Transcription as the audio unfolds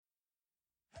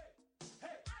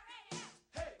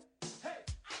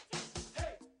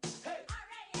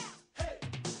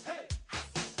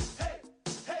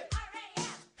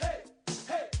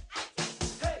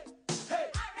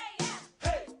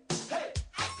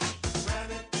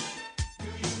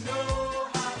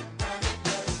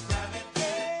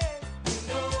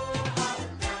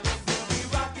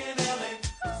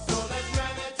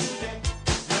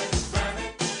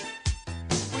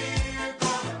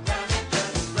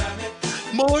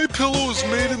My Pillow is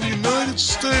made in the United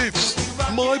States.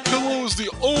 My Pillow is the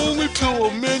only pillow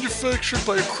manufactured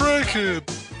by a crackhead.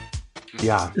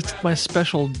 Yeah. It's my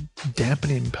special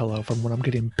dampening pillow from when I'm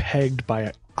getting pegged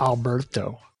by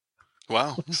Alberto.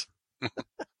 Wow.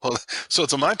 Well, so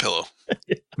it's a My Pillow.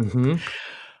 Mm-hmm.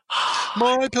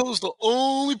 My Pillow is the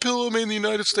only pillow made in the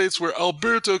United States where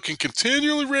Alberto can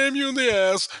continually ram you in the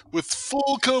ass with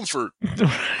full comfort.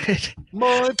 Right.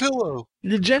 My Pillow.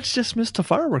 The gents just missed a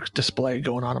fireworks display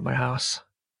going on at my house.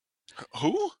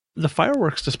 Who? The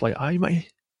fireworks display.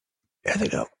 There they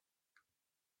go.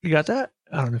 You got that?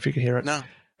 I don't know if you can hear it. No.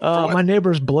 My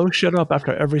neighbors blow shit up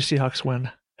after every Seahawks win,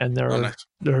 and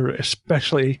they're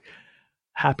especially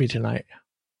happy tonight.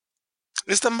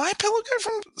 Is the My Pillow guy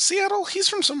from Seattle? He's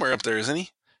from somewhere up there, isn't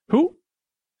he? Who?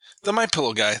 The My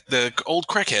Pillow guy, the old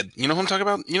crackhead. You know who I'm talking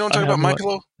about? You know what I'm talking about? My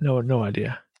Pillow? No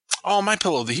idea. Oh, My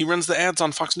Pillow. He runs the ads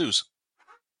on Fox News.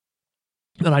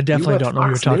 Then I definitely don't know what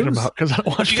you're talking about because I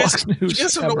don't watch Fox News. You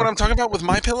guys don't know what I'm talking about with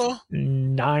My Pillow?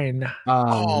 9.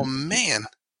 Oh man.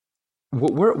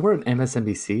 We're an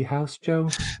MSNBC house, Joe.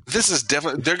 This is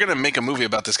definitely, they're going to make a movie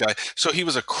about this guy. So he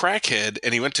was a crackhead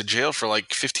and he went to jail for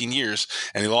like 15 years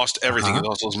and he lost everything. He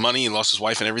lost his money, he lost his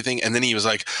wife and everything. And then he was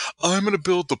like, I'm going to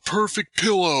build the perfect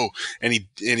pillow. And he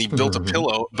built a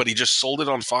pillow, but he just sold it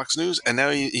on Fox News. And now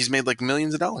he's made like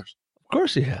millions of dollars. Of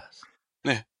course he has.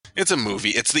 Yeah. It's a movie.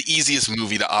 It's the easiest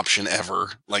movie to option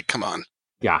ever. Like, come on.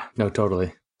 Yeah, no,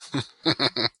 totally.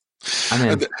 I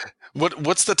mean,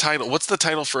 What's the title? What's the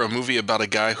title for a movie about a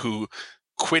guy who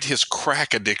quit his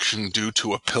crack addiction due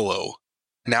to a pillow?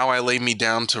 Now I lay me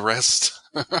down to rest.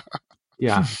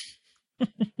 Yeah.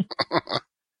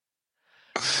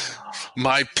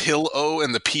 My Pillow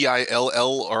and the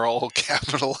PILL are all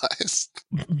capitalized.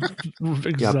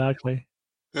 Exactly.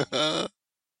 I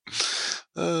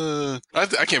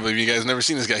can't believe you guys never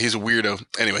seen this guy. He's a weirdo.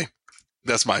 Anyway,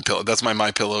 that's My Pillow. That's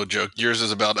my Pillow joke. Yours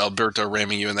is about Alberto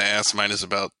ramming you in the ass. Mine is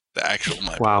about the actual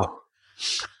My Pillow.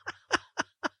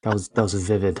 That was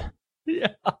vivid.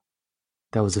 Yeah.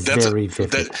 That was very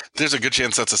vivid. There's a good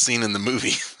chance that's a scene in the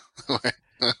movie.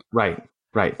 Right,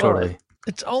 totally. Well,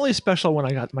 it's only special when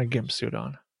I got my GIMP suit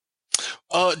on.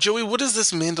 Joey, what is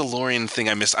this Mandalorian thing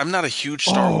I missed? I'm not a huge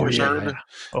Star Wars nerd.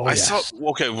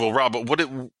 Rob,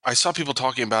 I saw people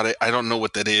talking about it. I don't know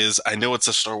what that is. I know it's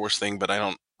a Star Wars thing, but I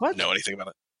don't know anything about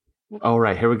it. All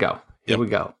right, here we go. We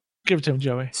go. Give it to him,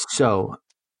 Joey. So,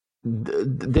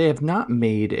 they have not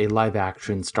made a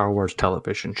live-action Star Wars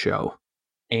television show,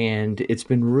 and it's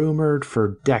been rumored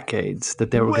for decades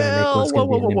that they were going to make what's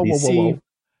going to be an NBC.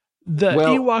 The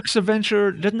Ewoks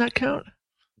Adventure, doesn't that count?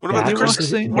 What about the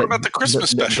Christmas thing? What about the Christmas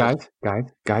special?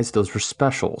 Guys, those were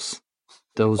specials.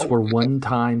 Those were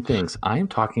one-time things. I am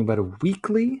talking about a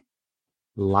weekly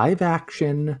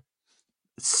live-action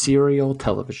serial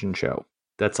television show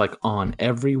that's like on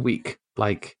every week.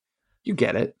 Like, you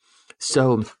get it.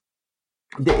 So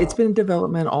it's been in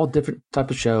development, all different type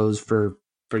of shows for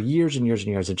years and years and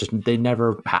years. They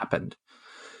never happened.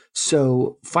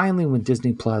 So finally, when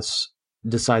Disney Plus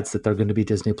decides that they're going to be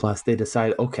Disney Plus, they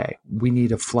decide, okay, we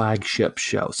need a flagship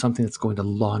show, something that's going to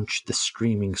launch the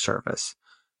streaming service.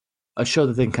 A show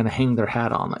that they can kind of hang their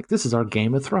hat on. Like, this is our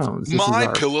Game of Thrones.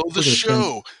 My Pillow, the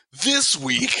show. This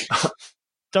week.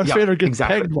 Darth Vader gets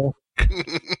pegged more.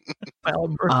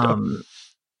 Darth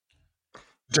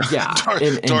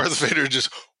Vader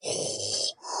just,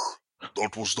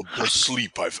 that was the best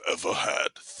sleep I've ever had.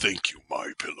 Thank you,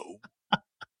 My Pillow.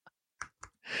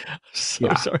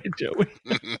 Sorry, Joey.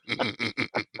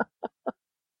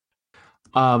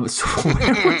 So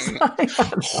where was I?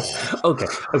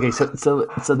 Okay.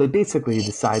 So they basically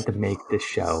decide to make this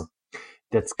show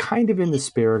that's kind of in the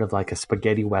spirit of like a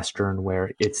spaghetti western,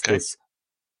 where it's this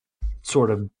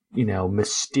sort of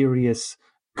mysterious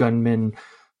gunman,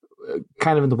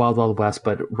 kind of in the Wild Wild West,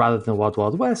 but rather than the Wild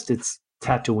Wild West, it's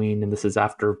Tatooine, and this is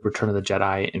after Return of the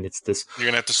Jedi, and it's this. You're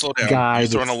gonna have to slow down. You're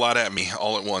throwing a lot at me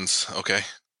all at once. Okay.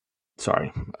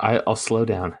 Sorry, I'll slow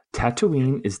down.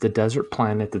 Tatooine is the desert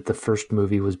planet that the first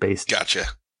movie was based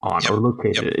on or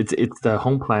located. It's the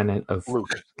home planet of Luke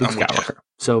Skywalker.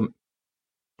 So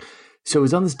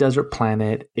he's on this desert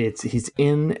planet. He's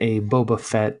in a Boba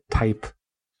Fett type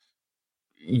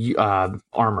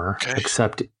armor,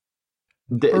 except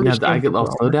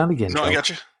I'll slow down again. No, I got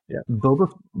you. Yeah.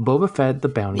 Boba Fett, the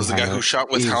bounty was the guy who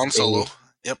shot with Han Solo.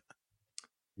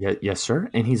 Yes, sir.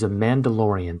 And he's a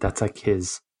Mandalorian. That's like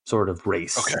his sort of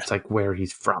race. Okay. It's like where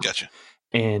he's from. Gotcha.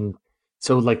 And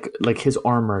so like his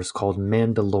armor is called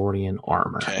Mandalorian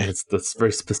armor. Okay. And that's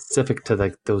very specific to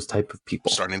like those type of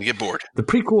people. Starting to get bored. The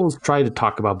prequels tried to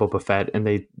talk about Boba Fett, and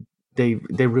they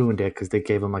ruined it because they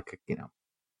gave him like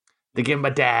they gave him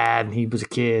a dad, and he was a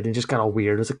kid, and just got all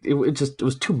weird. It was like it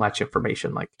was too much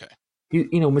information. Like, okay.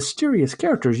 Mysterious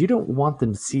characters, you don't want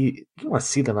them to see. You want to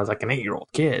see them as like an 8-year-old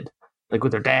kid, like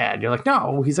with their dad. You're like,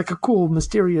 no, he's like a cool,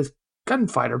 mysterious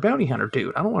gunfighter, bounty hunter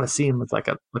dude. I don't want to see him as like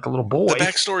a little boy. The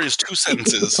backstory is 2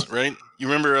 sentences, right? You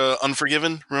remember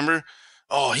Unforgiven? Remember?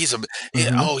 Oh, he's a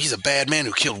bad man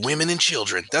who killed women and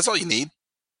children. That's all you need.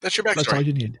 That's your backstory. That's all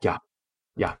you need.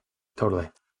 Yeah, totally.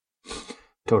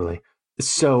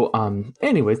 So,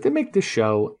 anyways, they make this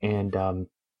show, and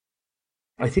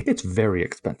I think it's very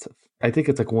expensive. I think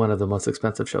it's like one of the most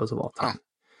expensive shows of all time. Oh.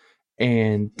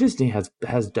 And Disney has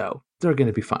dough. They're going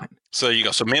to be fine. So there you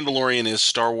go. So Mandalorian is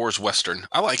Star Wars Western.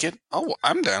 I like it. Oh,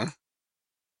 I'm down.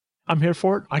 I'm here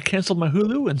for it. I canceled my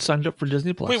Hulu and signed up for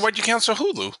Disney Plus. Wait, why'd you cancel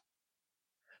Hulu?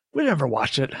 We never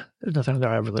watched it. There's nothing there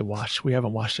I really watched. We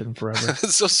haven't watched it in forever.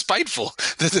 It's so spiteful.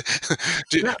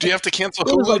 Do you have to cancel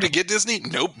Hulu to get Disney?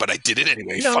 Nope, but I did it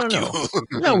anyway. Fuck you.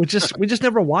 No, we just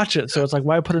never watch it. So it's like,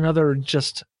 why put another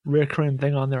just recurring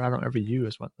thing on there I don't ever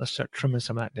use? Let's start trimming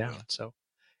some of that down. So,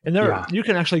 and you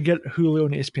can actually get Hulu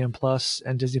and ESPN Plus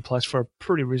and Disney Plus for a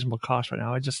pretty reasonable cost right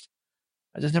now. I just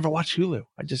never watch Hulu.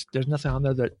 There's nothing on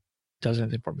there that does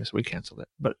anything for me, so we canceled it.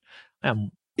 But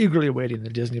I'm eagerly awaiting the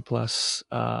Disney Plus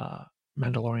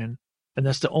Mandalorian, and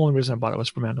that's the only reason I bought it was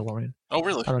for Mandalorian. Oh,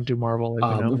 really? I don't do Marvel.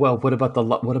 Well, what about the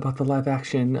live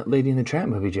action Lady and the Tramp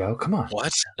movie, Joe? Come on.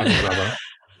 What? I mean, Robo.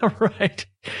 Right.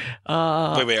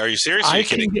 Wait. Are you serious? Or are you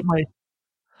kidding?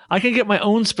 I can get my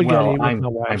own spaghetti with my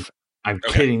wife. I'm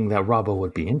kidding that Robbo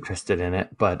would be interested in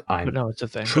it, but no, it's a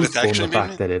thing. Truthful in the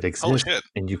fact that it exists,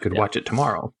 and you could watch it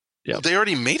tomorrow. Yeah, they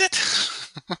already made it.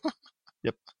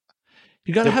 Yep.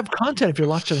 You got to have content if you're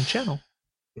watching a channel.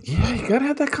 Yeah, you got to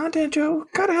have that content, Joe.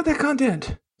 Got to have that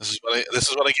content. This is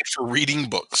what I get for reading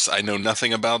books. I know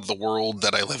nothing about the world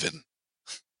that I live in.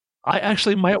 I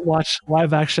actually might watch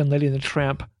live action Lady and the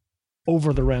Tramp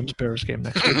over the Rams Bears game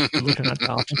next week. Looking at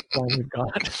the offensive line we've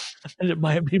got, and it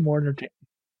might be more entertaining.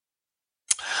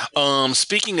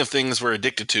 Speaking of things we're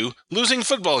addicted to, losing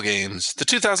football games. The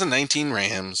 2019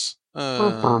 Rams. We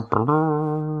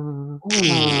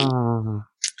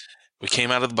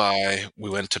came out of the bye. We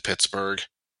went to Pittsburgh,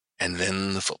 and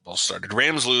then the football started.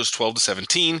 Rams lose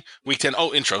 12-17. Week 10.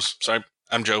 Oh, intros. Sorry.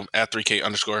 I'm Joe at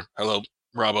 3K_. Hello,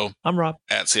 Robbo. I'm Rob.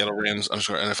 At Seattle Rams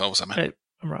 _NFL. What's up, man? Hey,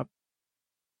 I'm Rob.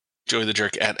 Joey the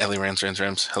Jerk at LA Rams.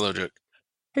 Hello, Jerk.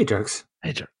 Hey, Jerks.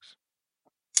 Hey, Jerks.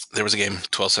 There was a game,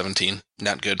 12-17.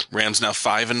 Not good. Rams now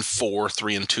 5-4,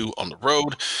 3-2 on the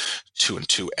road,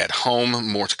 2-2 at home.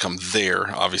 More to come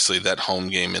there. Obviously, that home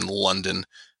game in London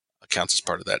counts as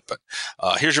part of that. But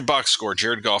here's your box score.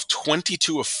 Jared Goff,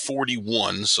 22 of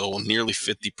 41, so nearly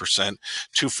 50%.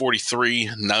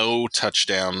 243, no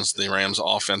touchdowns. The Rams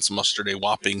offense mustered a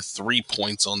whopping 3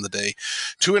 points on the day.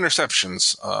 2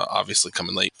 interceptions, obviously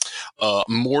coming late.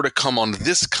 More to come on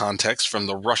this context from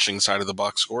the rushing side of the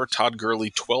box score. Todd Gurley,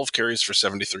 12 carries for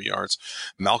 73 yards.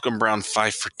 Malcolm Brown,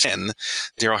 5 for 10.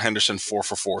 Darrell Henderson, 4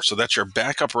 for 4. So that's your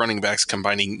backup running backs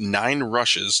combining 9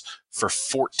 rushes for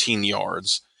 14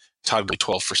 yards. Todd Gurley,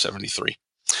 12 for 73.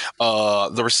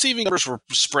 The receiving numbers were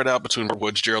spread out between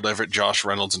Woods, Gerald Everett, Josh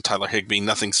Reynolds, and Tyler Higbee.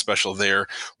 Nothing special there.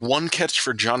 1 catch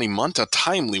for Johnny Munt, a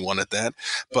timely one at that.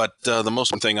 But the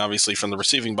most important thing, obviously, from the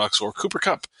receiving box score, Cooper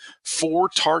Kupp, 4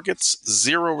 targets,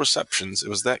 0 receptions. It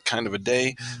was that kind of a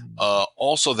day.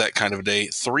 Also that kind of a day,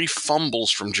 3 fumbles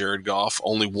from Jared Goff.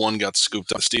 Only 1 got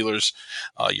scooped up by the Steelers.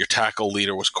 Your tackle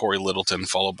leader was Corey Littleton,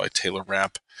 followed by Taylor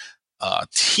Rapp.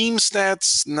 Team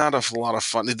stats, not a lot of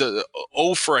fun. The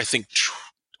 0 for, I think,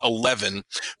 11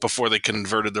 before they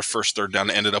converted their first third down,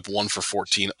 ended up 1 for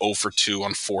 14, 0 for 2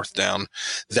 on 4th down.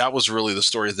 That was really the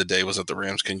story of the day, was that the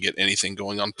Rams couldn't get anything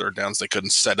going on third downs. They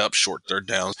couldn't set up short third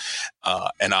downs.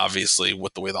 And obviously,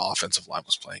 with the way the offensive line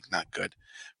was playing, not good.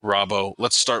 Robbo,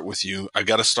 let's start with you. I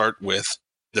got to start with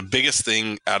the biggest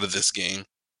thing out of this game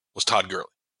was Todd Gurley,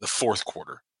 the 4th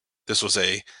quarter. This was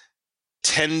a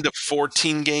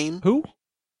 10-14 game. Who?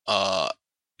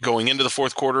 Going into the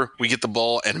 4th quarter, we get the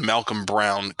ball, and Malcolm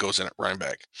Brown goes in at running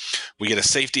back. We get a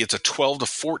safety. It's a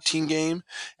 12-14 game,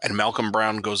 and Malcolm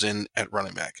Brown goes in at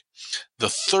running back. The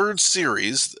 3rd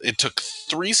series, it took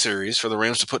 3 series for the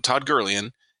Rams to put Todd Gurley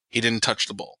in. He didn't touch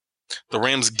the ball. The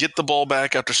Rams get the ball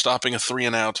back after stopping a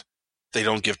 3-and-out. They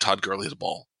don't give Todd Gurley the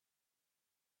ball.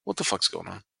 What the fuck's going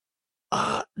on?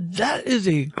 That is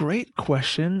a great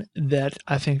question that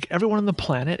I think everyone on the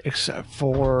planet, except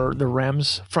for the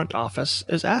Rams front office,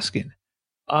 is asking.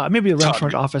 Maybe the Rams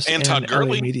front office and Todd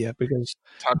Gurley LA media, because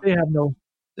they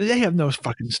have no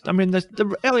fucking. I mean,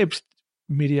 the LA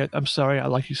media. I'm sorry, I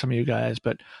like some of you guys,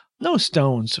 but no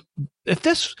stones. If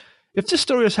this if this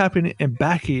story was happening in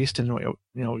back east, and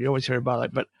you always hear about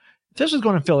it, but if this was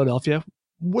going to Philadelphia,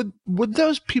 would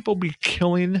those people be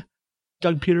killing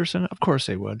Doug Peterson? Of course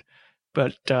they would.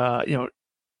 But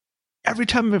every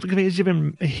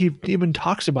time he even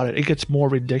talks about it, it gets more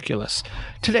ridiculous.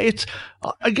 Today, it's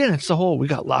the whole we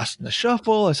got lost in the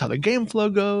shuffle. That's how the game flow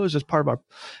goes. It's part of our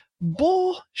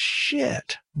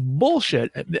bullshit,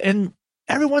 and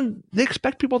everyone, they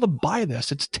expect people to buy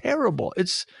this. It's terrible.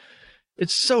 It's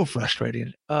so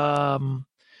frustrating.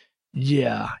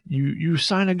 Yeah, you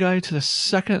sign a guy to the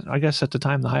second, I guess at the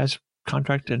time, the highest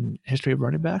contract in history of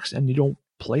running backs, and you don't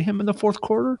play him in the fourth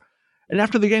quarter. And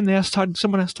after the game,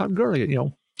 someone asked Todd Gurley,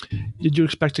 did you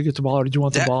expect to get the ball or did you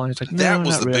want the ball? And he's like, no,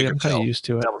 not really. I'm kind of used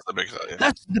to it. That was the big tell. Yeah.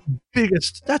 That's the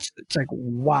biggest. It's like,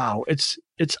 wow. It's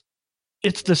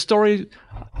the story.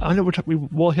 I know we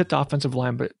will hit the offensive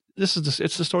line, but it's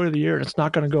the story of the year, and it's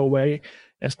not going to go away.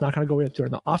 It's not going to go away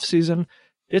during the offseason.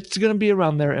 It's going to be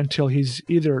around there until he's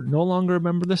either no longer a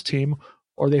member of this team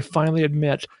or they finally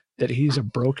admit that he's a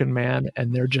broken man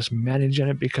and they're just managing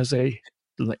it because they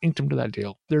inked him to that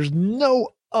deal. There's nothing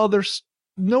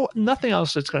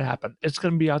else that's going to happen. It's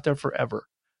going to be out there forever.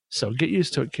 So get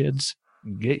used to it, kids.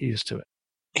 Get used to it.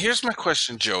 Here's my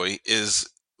question, Joey, is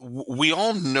we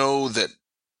all know that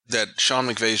Sean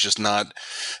McVay is just not,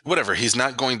 whatever, he's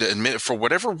not going to admit it for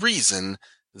whatever reason.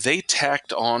 They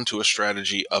tacked on to a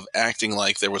strategy of acting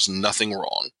like there was nothing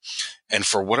wrong. And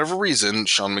for whatever reason,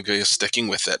 Sean McVay is sticking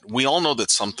with it. We all know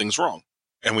that something's wrong.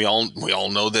 And we all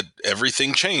know that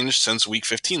everything changed since week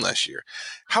 15 last year.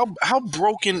 How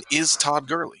broken is Todd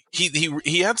Gurley?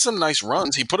 He had some nice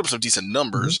runs. He put up some decent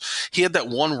numbers. Mm-hmm. He had that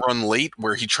one run late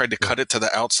where he tried to cut it to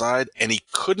the outside and he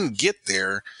couldn't get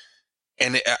there.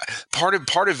 And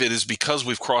part of it is because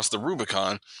we've crossed the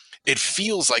Rubicon. It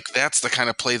feels like that's the kind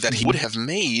of play that he would have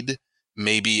made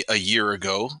maybe a year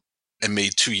ago and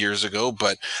made 2 years ago,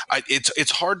 but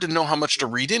it's hard to know how much to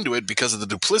read into it because of the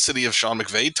duplicity of Sean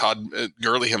McVay, Todd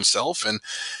Gurley himself, and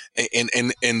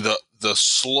the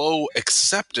slow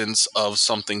acceptance of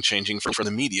something changing for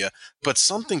the media. But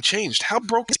something changed. How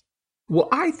broken? Well,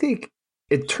 I think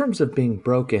in terms of being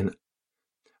broken,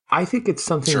 I think it's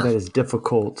something that is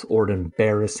difficult or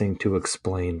embarrassing to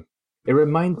explain. It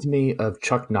reminds me of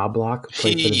Chuck Knobloch, who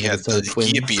played for the Minnesota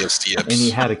Twins, yippiest. And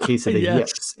he had a case of the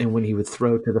yips. And when he would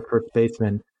throw to the first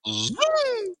baseman,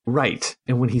 right,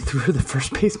 and when he threw the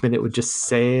first baseman, it would just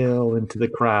sail into the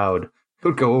crowd. It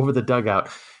would go over the dugout.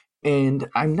 And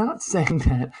I'm not saying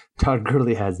that Todd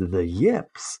Gurley has the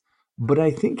yips, but I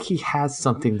think he has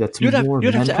something that's more mental.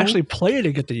 You'd have to actually play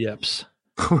to get the yips.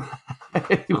 Well,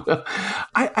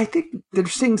 I think they're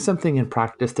seeing something in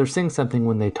practice. They're seeing something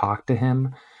when they talk to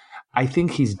him. I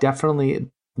think he's definitely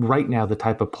right now the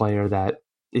type of player that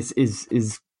is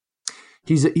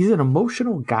he's an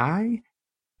emotional guy,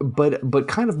 but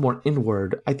kind of more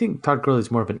inward. I think Todd Gurley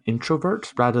is more of an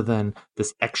introvert rather than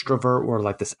this extrovert or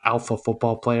like this alpha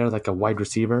football player, like a wide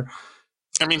receiver.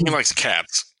 I mean, he likes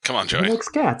cats. Come on, Joey. He likes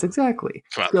cats, exactly.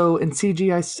 So in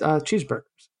CGI cheeseburgers.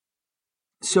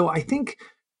 So I think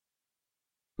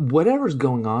whatever's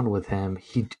going on with him,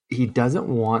 he doesn't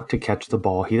want to catch the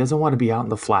ball. He doesn't want to be out in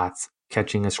the flats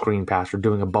catching a screen pass or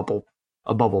doing a bubble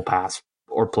pass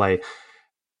or play.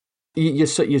 You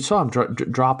saw him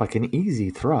drop like an easy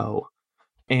throw,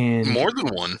 and more than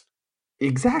one.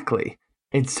 Exactly.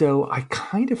 And so I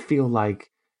kind of feel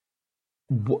like,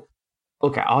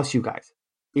 okay, I'll ask you guys: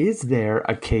 is there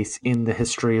a case in the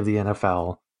history of the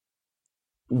NFL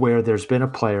where there's been a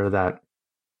player that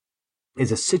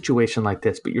is a situation like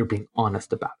this, but you're being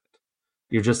honest about it?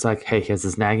 You're just like, hey, he has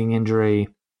this nagging injury.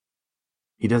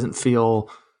 He doesn't feel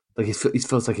like he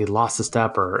feels like he lost a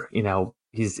step, or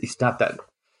he's not that.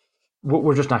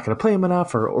 We're just not going to play him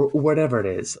enough, or whatever it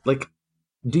is. Like,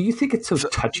 do you think it's so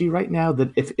touchy right now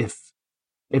that if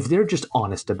they're just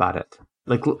honest about it,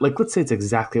 like let's say it's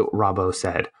exactly what Robbo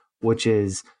said, which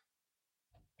is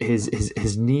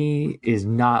his knee is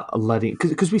not letting,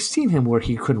 because we've seen him where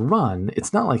he could run.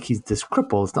 It's not like he's this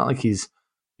cripple. It's not like he's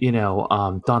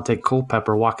Dante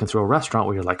Culpepper walking through a restaurant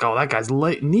where you're like, oh, that guy's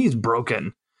knee's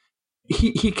broken.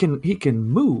 He can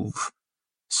move.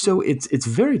 So it's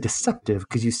very deceptive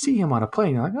because you see him on a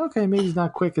plane. You're like, okay, maybe he's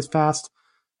not quick as fast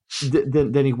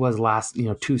than he was last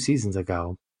 2 seasons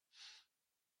ago.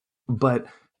 But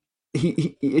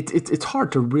it's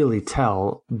hard to really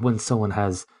tell when someone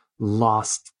has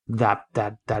lost that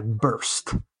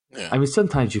burst. Yeah. I mean,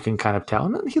 sometimes you can kind of tell,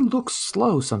 and he looks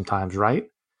slow sometimes, right?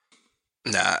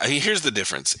 Nah, here's the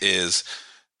difference is,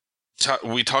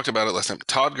 we talked about it last time.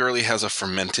 Todd Gurley has a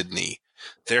fermented knee.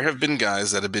 There have been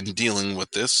guys that have been dealing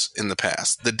with this in the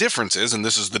past. The difference is, and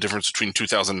this is the difference between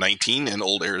 2019 and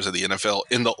old eras of the NFL,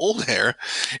 in the old era,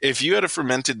 if you had a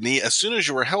fermented knee, as soon as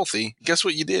you were healthy, guess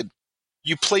what you did?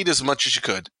 You played as much as you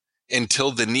could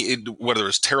until the knee, whether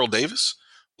it's Terrell Davis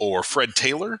or Fred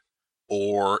Taylor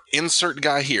or insert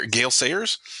guy here, Gale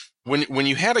Sayers. When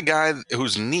you had a guy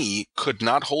whose knee could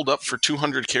not hold up for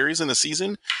 200 carries in a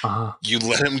season, you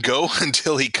let him go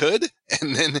until he could,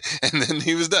 and then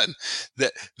he was done.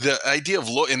 The idea of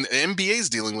load, and the NBA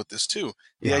is dealing with this too.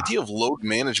 The idea of load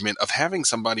management, of having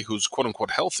somebody who's quote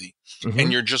unquote healthy,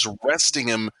 and you're just resting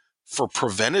him for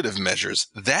preventative measures.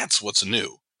 That's what's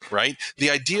new, right?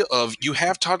 The idea of you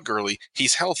have Todd Gurley,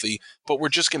 he's healthy, but we're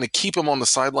just going to keep him on the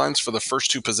sidelines for the first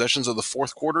 2 possessions of the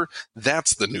fourth quarter.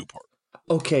 That's the new part.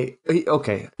 Okay,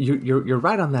 you're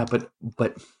right on that,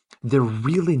 but they're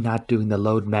really not doing the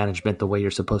load management the way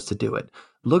you're supposed to do it.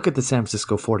 Look at the San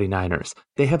Francisco 49ers.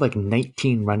 They have like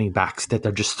 19 running backs that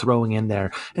they're just throwing in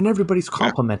there, and everybody's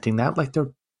complimenting that like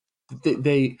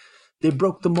they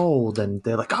broke the mold, and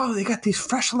they're like, oh, they got these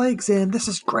fresh legs in. This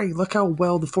is great. Look how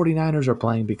well the 49ers are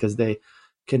playing because they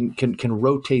can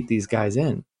rotate these guys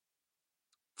in.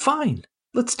 Fine,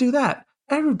 let's do that.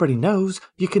 Everybody knows,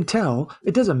 you can tell,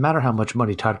 it doesn't matter how much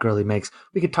money Todd Gurley makes.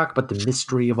 We could talk about the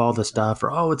mystery of all the stuff,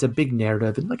 or, oh, it's a big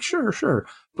narrative, and like, sure.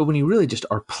 But when you really just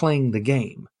are playing the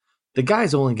game, the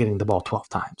guy's only getting the ball 12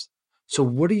 times. So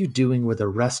what are you doing with the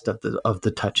rest of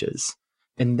the touches?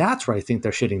 And that's where I think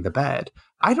they're shitting the bed.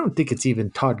 I don't think it's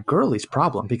even Todd Gurley's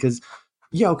problem because,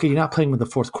 yeah, okay, you're not playing with the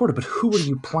fourth quarter, but who are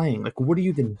you playing? Like, what are you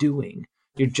even doing?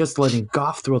 You're just letting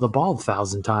Goff throw the ball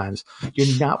 1,000 times.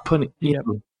 You're not putting,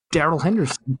 Darrell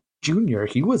Henderson Jr.,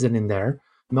 he wasn't in there.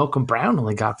 Malcolm Brown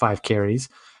only got 5 carries.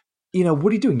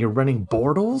 What are you doing? You're running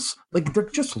Bortles? Like, they're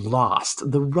just lost.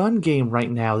 The run game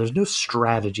right now, there's no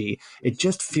strategy. It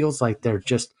just feels like they're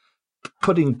just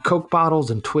putting Coke bottles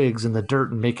and twigs in the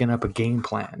dirt and making up a game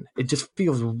plan. It just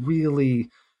feels really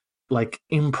like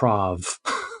improv.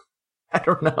 I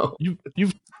don't know.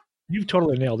 You've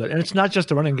totally nailed it. And it's not just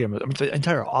the running game. I mean, the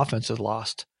entire offense is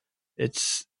lost.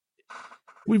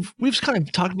 We've kind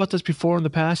of talked about this before in the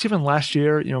past. Even last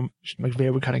year,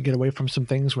 McVay would kind of get away from some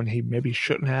things when he maybe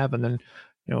shouldn't have, and then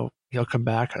he'll come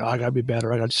back. I got to be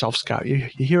better. I got to self-scout. You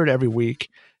hear it every week,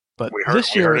 but we heard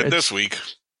it this week.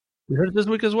 We heard it this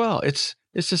week as well. It's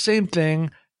the same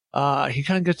thing. He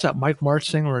kind of gets that Mike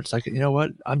Martz thing where it's like, you know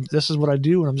what, this is what I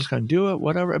do, and I'm just going to do it,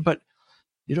 whatever. But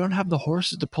you don't have the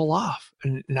horses to pull off,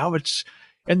 and now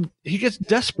and he gets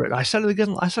desperate. I said it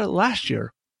again. I said it last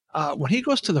year. When he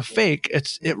goes to the fake,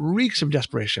 it reeks of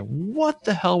desperation. What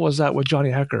the hell was that with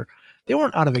Johnny Hekker? They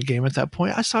weren't out of the game at that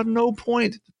point. I saw no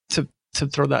point to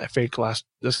throw that fake was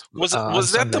that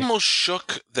Sunday. The most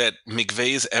shook that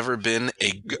McVay's ever been?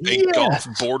 A Goff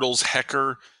Bortles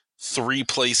Hekker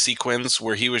 3-play sequence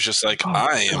where he was just like,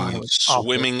 I am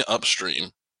swimming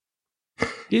upstream.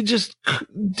 He just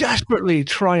desperately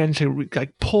trying to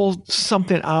like pull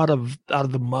something out of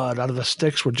the mud, out of the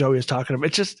sticks where Joey is talking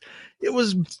about. It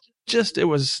was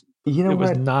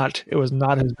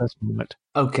not his best moment.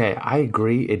 Okay, I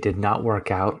agree. It did not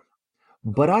work out,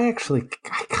 but I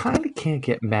kind of can't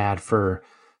get mad for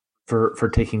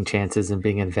taking chances and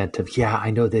being inventive. Yeah,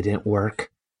 I know they didn't work,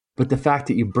 but the fact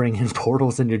that you bring in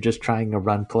Bortles and you're just trying a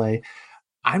run play,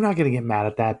 I'm not going to get mad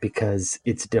at that because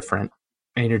it's different.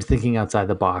 And you're thinking outside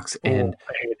the box. And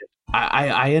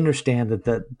I understand that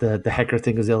the Hekker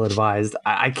thing was ill-advised.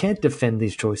 I can't defend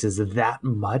these choices that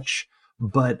much,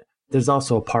 but there's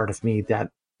also a part of me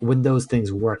that when those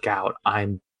things work out,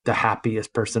 I'm the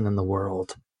happiest person in the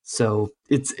world. So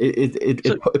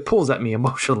it pulls at me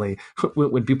emotionally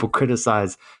when people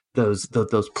criticize those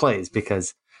plays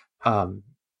because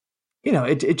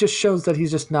it just shows that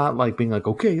he's just not like being like,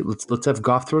 okay, let's have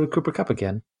Goff throw to Cooper Kupp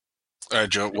again.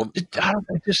 Joe. Well, I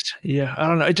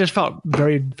don't know. It just felt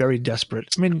very, very desperate.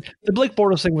 I mean, the Blake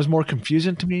Bortles thing was more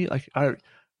confusing to me. Like,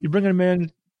 you bring him in,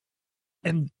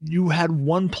 and you had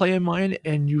one play in mind,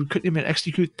 and you couldn't even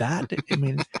execute that. I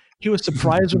mean, he was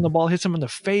surprised when the ball hits him in the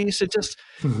face. It just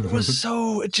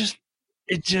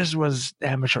was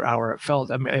amateur hour. It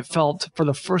felt for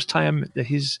the first time that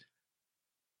he's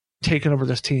taken over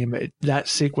this team. That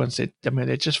sequence, it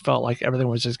just felt like everything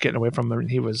was just getting away from him, and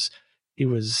he was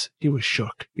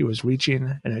shook. He was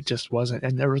reaching, and it just wasn't.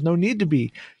 And there was no need to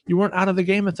be. You weren't out of the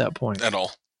game at that point at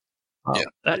all.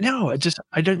 No,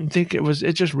 I didn't think it was.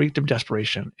 It just reeked of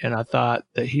desperation, and I thought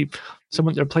that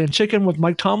they're playing chicken with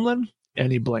Mike Tomlin,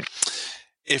 and he blinked.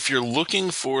 If you're looking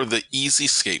for the easy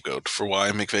scapegoat for why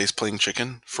McVay's playing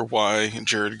chicken, for why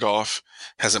Jared Goff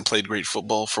hasn't played great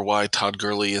football, for why Todd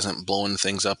Gurley isn't blowing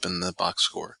things up in the box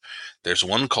score, there's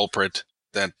one culprit,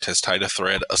 that has tied a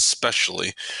thread,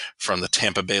 especially from the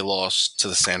Tampa Bay loss to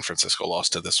the San Francisco loss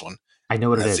to this one. I know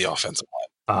what it is. That's the offensive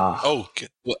line.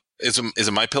 Is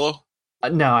it my pillow?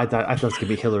 No, I thought it was going to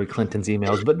be Hillary Clinton's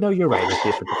emails, but no, you're right. It's the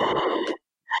offensive line.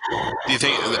 Do you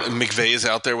think McVay is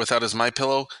out there without his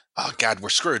MyPillow? Oh, God, we're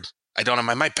screwed. I don't have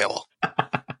my MyPillow.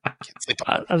 Can't sleep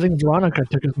on it. I think Veronica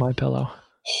took his MyPillow.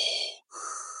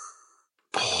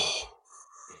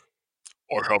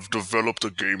 I have developed a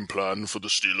game plan for the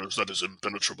Steelers that is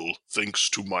impenetrable thanks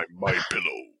to my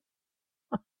MyPillow.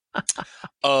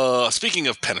 Speaking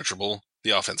of penetrable,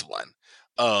 the offensive line.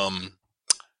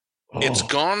 It's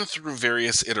gone through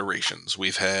various iterations.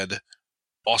 We've had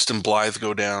Austin Blythe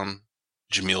go down,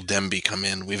 Jamil Demby come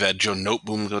in. We've had Joe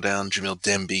Noteboom go down, Jamil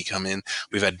Demby come in.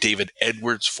 We've had David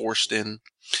Edwards forced in.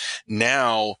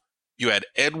 Now, you had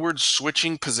Edwards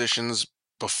switching positions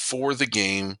before the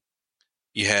game.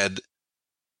 You had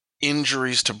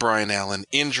injuries to Brian Allen,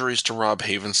 injuries to Rob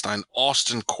Havenstein,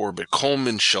 Austin Corbett,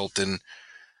 Coleman Shelton.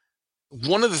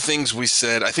 One of the things we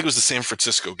said, I think it was the San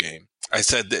Francisco game, I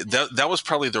said that was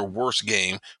probably their worst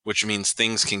game, which means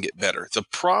things can get better. The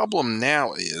problem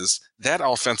now is that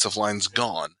offensive line's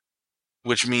gone,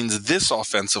 which means this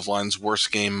offensive line's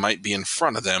worst game might be in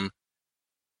front of them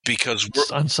because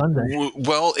on Sunday.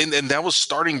 Well, and that was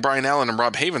starting Brian Allen and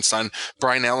Rob Havenstein.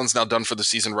 Brian Allen's now done for the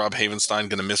season. Rob Havenstein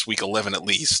going to miss week 11 at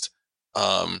least.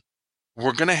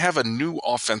 We're going to have a new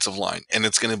offensive line, and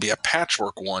it's going to be a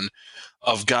patchwork one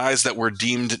of guys that were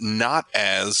deemed not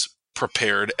as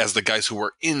prepared as the guys who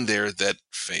were in there that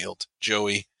failed.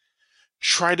 Joey,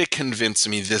 try to convince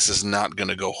me this is not going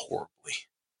to go horribly.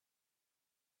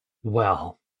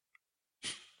 Well,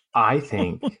 I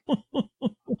think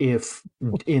if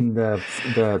in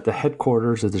the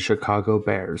headquarters of the Chicago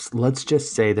Bears, let's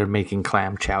just say they're making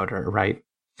clam chowder, right?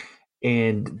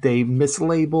 And they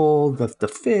mislabel the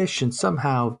fish, and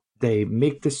somehow they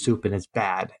make the soup and it's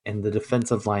bad, and the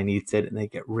defensive line eats it and they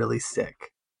get really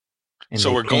sick.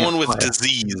 So we're going with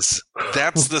disease.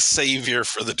 That's the savior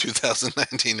for the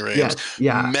 2019 Rams.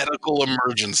 Yeah. Medical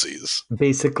emergencies.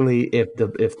 Basically, if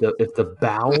the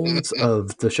bowels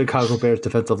of the Chicago Bears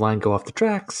defensive line go off the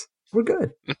tracks, we're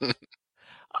good.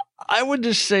 I would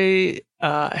just say,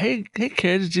 hey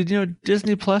kids, did you know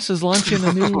Disney Plus is launching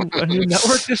a new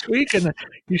network this week, and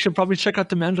you should probably check out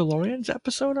the Mandalorian's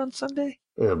episode on Sunday.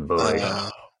 Oh boy.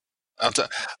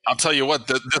 I'll tell you what,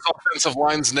 this offensive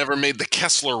line's never made the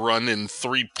Kessler run in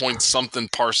 3-point-something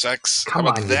parsecs. Come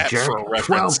How about on, that jerk. for a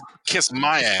reference? 12. Kiss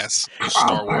my ass,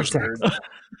 Star Wars nerd.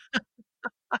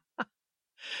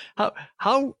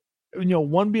 How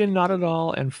one being not at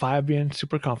all and 5 being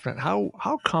super confident. How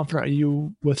confident are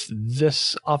you with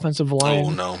this offensive line? Oh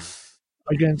no.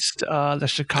 Against the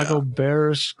Chicago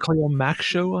Bears Khalil Mack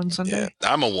show on Sunday?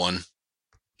 Yeah, I'm a 1.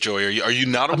 Joey, are you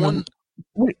not a 1?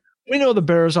 We know the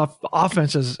Bears'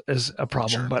 offense is a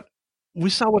problem, Sure. but we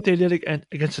saw what they did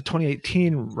against the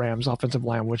 2018 Rams offensive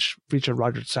line, which featured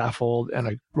Roger Saffold and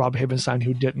a Rob Havenstein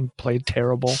who didn't play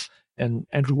terrible, and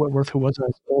Andrew Whitworth, who wasn't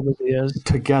as old as he is.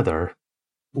 Together,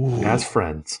 as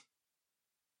friends,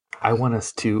 I want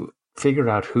us to figure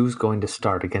out who's going to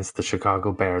start against the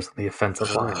Chicago Bears on the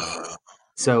offensive line.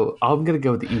 So I'm going to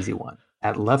go with the easy one.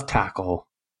 At left tackle,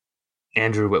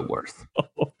 Andrew Whitworth.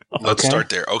 Let's start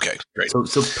there. Okay, great.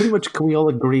 So pretty much, can we all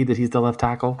agree that he's the left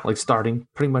tackle, like starting?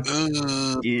 Pretty much.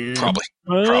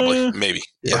 Probably, maybe.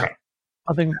 Yeah. Okay.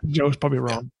 I think Joe's probably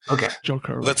wrong. Okay. Joe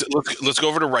Kerr. Let's go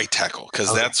over to right tackle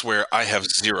because that's where I have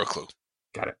zero clue.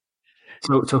 Got it.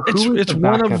 So who is the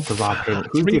backup to Rob Havenstein?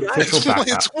 Who's the official backup?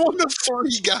 It's one of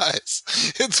 3 guys.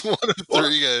 It's one of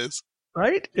 3 guys.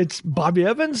 Right? It's Bobby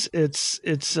Evans.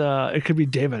 It could be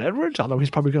David Edwards, although he's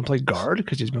probably going to play guard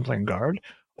because he's been playing guard.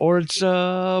 Or it's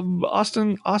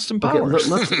Austin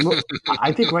Powers. Okay, look,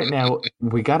 I think right now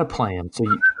we got a plan. So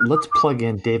let's plug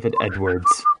in David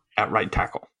Edwards at right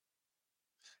tackle.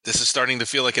 This is starting to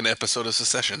feel like an episode of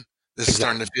Secession. This is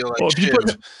starting to feel like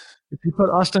if you put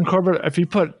Austin Corbett, if you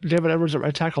put David Edwards at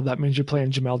right tackle, that means you're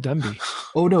playing Jamel Demby.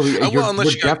 Oh no, we're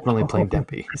definitely playing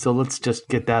Demby. So let's just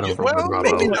get that over with. Well,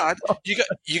 maybe not.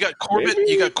 You got Corbett,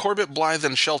 you got Corbett, Blythe,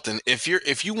 and Shelton. If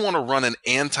you want to run an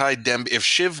anti-Demby, if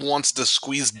Shiv wants to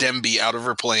squeeze Demby out of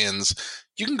her plans,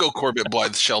 you can go Corbett,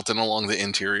 Blythe, Shelton along the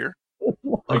interior.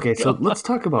 Okay, so let's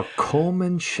talk about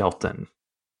Coleman Shelton.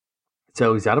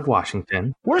 So he's out of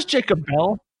Washington. Where's Jacob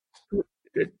Bell?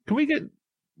 Can we get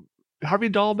Harvey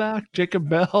Dahl back? Jacob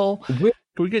Bell? Can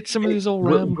we get some of these old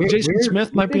Rams? Jason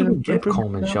Smith might be in a get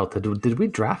Coleman Shelton. Did we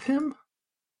draft him?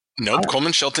 Nope.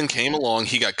 Coleman Shelton came along.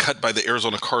 He got cut by the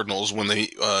Arizona Cardinals when they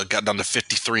got down to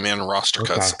 53-man roster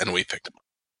cuts, and we picked him up.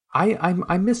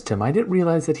 I missed him. I didn't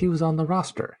realize that he was on the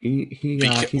roster.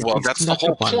 That's the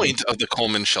whole point of the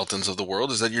Coleman Sheltons of the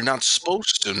world, is that you're not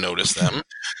supposed to notice them.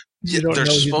 They're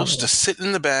supposed to sit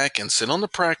in the back and sit on the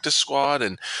practice squad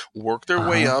and work their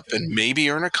way up and maybe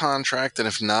earn a contract. And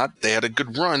if not, they had a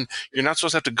good run. You're not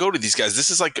supposed to have to go to these guys.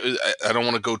 This is like, I don't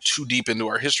want to go too deep into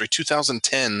our history.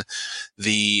 2010,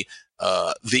 the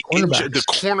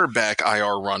cornerback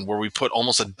IR run, where we put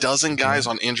almost a dozen guys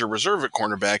on injured reserve at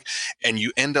cornerback, and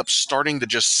you end up starting to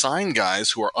just sign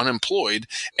guys who are unemployed,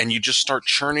 and you just start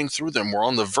churning through them. We're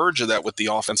on the verge of that with the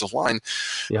offensive line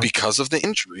because of the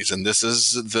injuries, and this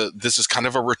is kind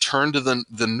of a return to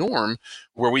the norm,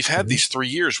 where we've had these 3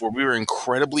 years where we were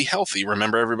incredibly healthy.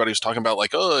 Remember, everybody was talking about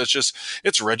like, oh,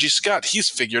 it's Reggie Scott. He's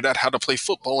figured out how to play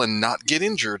football and not get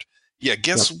injured. Yeah,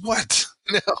 guess what?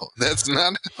 No, that's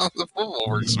not how the football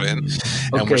works, man.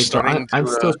 And we're starting. I'm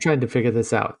still trying to figure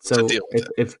this out. So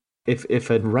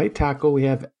if at right tackle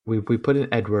we put in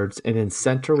Edwards, and in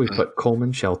center we put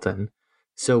Coleman Shelton,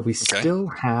 so we still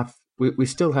have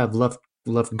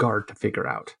left guard to figure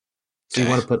out. So you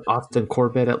want to put Austin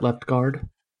Corbett at left guard?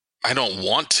 I don't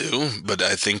want to, but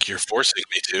I think you're forcing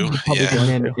me to.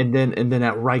 Yeah. And then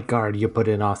at right guard you put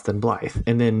in Austin Blythe,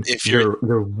 and then if your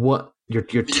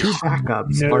two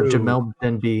backups are Jamel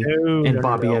Denby and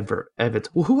Bobby Evans.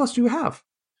 Well, who else do you have?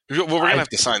 Well, we're gonna have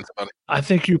to sign somebody. I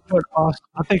think you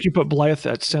put Blythe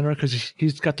at center because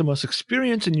he's got the most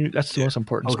experience, and that's the most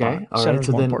important spot. Okay, all right.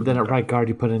 So then at right guard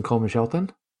you put in Coleman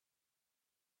Shelton.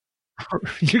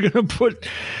 You're gonna put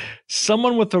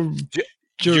someone with a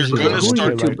jersey.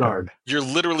 You're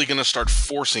literally going to start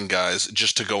forcing guys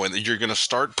just to go in. You're going to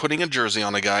start putting a jersey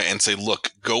on a guy and say, "Look,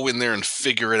 go in there and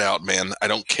figure it out, man. I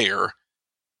don't care.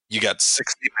 You got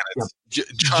 60 minutes." Yep.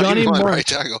 Johnny Munn, right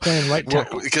tackle. Right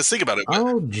tackle. Because think about it.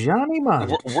 Oh, Johnny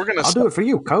Munn. We're going to. I'll do it for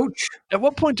you, Coach. At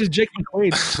what point does Jake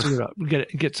McQuaid suit up?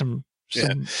 Get some.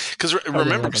 Yeah, because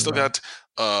remember, we still got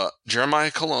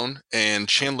Jeremiah Colon and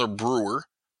Chandler Brewer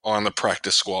on the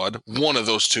practice squad. One of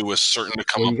those two is certain to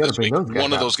come up this week.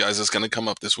 One of those guys is going to come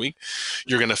up this week.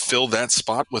 You're going to fill that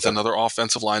spot with another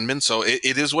offensive lineman. So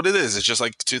it is what it is. It's just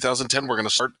like 2010. We're going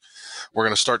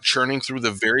to start churning through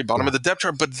the very bottom of the depth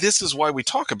chart. But this is why we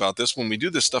talk about this when we do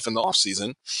this stuff in the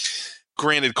offseason.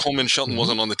 Granted, Coleman Shelton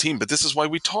wasn't on the team, but this is why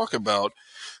we talk about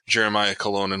Jeremiah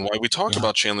Colon and why we talk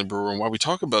about Chandler Brewer and why we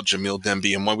talk about Jamil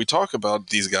Denby and why we talk about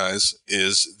these guys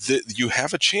is that you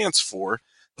have a chance for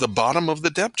the bottom of the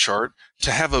depth chart to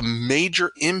have a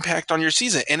major impact on your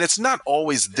season. And it's not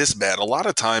always this bad. A lot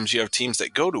of times you have teams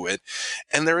that go to it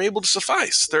and they're able to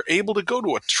suffice. They're able to go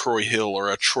to a Troy Hill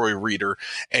or a Troy Reeder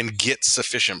and get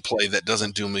sufficient play that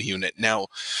doesn't doom a unit. Now,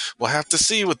 we'll have to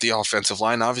see with the offensive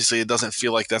line. Obviously, it doesn't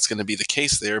feel like that's going to be the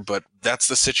case there, but that's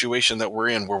the situation that we're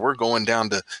in, where we're going down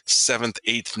to 7th,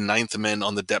 8th, 9th men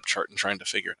on the depth chart and trying to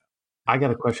figure it out. I got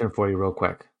a question for you real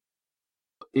quick.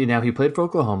 Now, he played for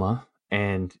Oklahoma,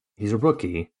 and he's a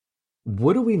rookie.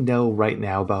 What do we know right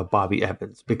now about Bobby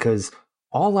Evans? Because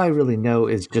all I really know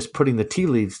is just reading the tea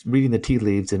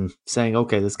leaves and saying,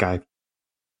 okay, this guy,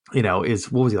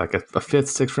 is, what was he, like a 5th,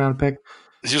 6th round pick?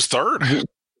 He was 3rd.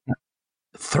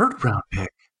 3rd round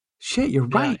pick. Shit, you're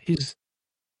right. He's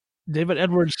David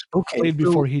Edwards played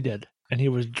before he did, and he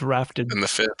was drafted in the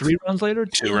 5th. 3 rounds later?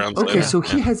 2 rounds later. Okay, so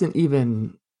he hasn't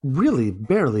even really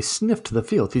barely sniffed the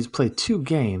field. He's played 2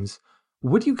 games.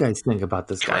 What do you guys think about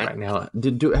this guy right now?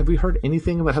 Have we heard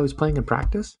anything about how he's playing in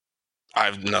practice? I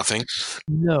have nothing.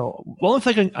 No. The only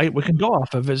thing we can go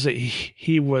off of is that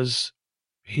he was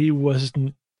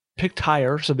picked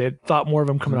higher, so they thought more of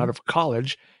him coming out of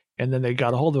college, and then they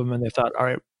got a hold of him and they thought, all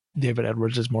right, David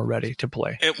Edwards is more ready to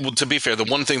play. Well, to be fair, the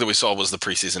one thing that we saw was the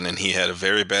preseason, and he had a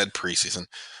very bad preseason.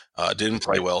 Didn't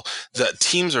play well. The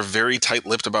teams are very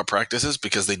tight-lipped about practices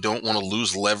because they don't want to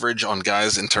lose leverage on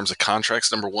guys in terms of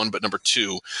contracts, number one. But number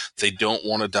two, they don't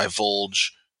want to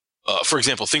divulge. For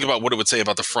example, think about what it would say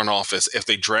about the front office if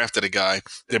they drafted a guy,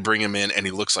 they bring him in, and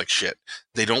he looks like shit.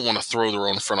 They don't want to throw their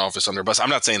own front office under a bus.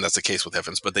 I'm not saying that's the case with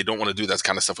Evans, but they don't want to do that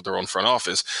kind of stuff with their own front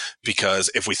office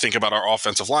because if we think about our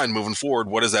offensive line moving forward,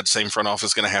 what is that same front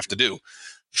office going to have to do?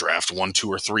 Draft 1, 2,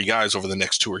 or 3 guys over the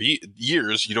next 2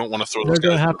 years. You don't want to throw those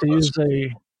guys.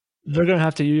 They're going to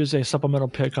have to use a supplemental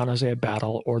pick on Isaiah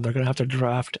Battle, or they're going to have to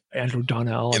draft Andrew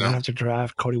Donnell, and they're going to have to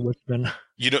draft Cody Whitman.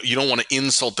 you don't want to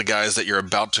insult the guys that you're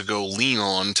about to go lean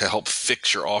on to help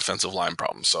fix your offensive line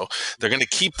problems. So they're going to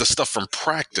keep the stuff from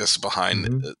practice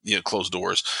behind closed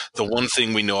doors. The one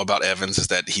thing we know about Evans is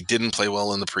that he didn't play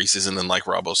well in the preseason, and like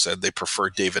Robbo said, they prefer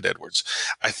David Edwards.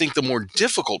 I think the more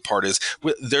difficult part is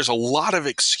there's a lot of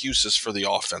excuses for the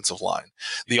offensive line.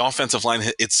 The offensive line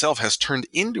itself has turned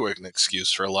into an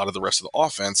excuse for a lot of the rest of the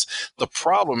offense. The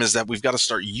problem is that we've got to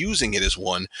start using it as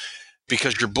one,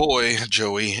 because your boy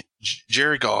Joey,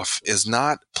 Jared Goff, is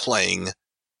not playing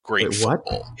great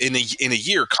football in a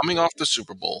year coming off the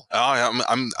Super Bowl. I'm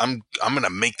going to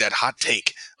make that hot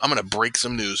take. I'm going to break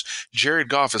some news. Jared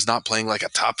Goff is not playing like a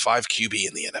top 5 QB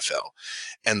in the NFL,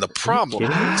 and the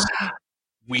problem is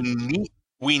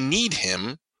we need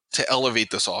him to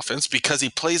elevate this offense because he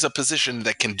plays a position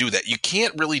that can do that. You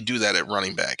can't really do that at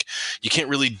running back. You can't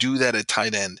really do that at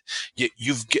tight end.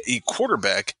 A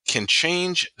quarterback can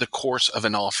change the course of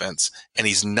an offense, and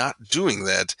he's not doing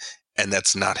that, and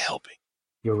that's not helping.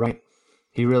 You're right.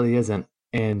 He really isn't.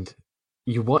 And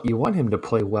you want him to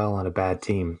play well on a bad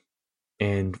team.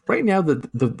 And right now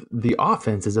the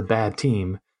offense is a bad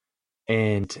team,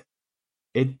 and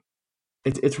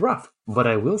it's rough. But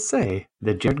I will say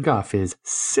that Jared Goff is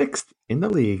 6th in the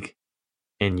league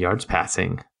in yards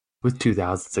passing with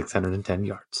 2,610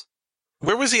 yards.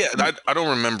 Where was he at? I don't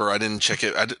remember. I didn't check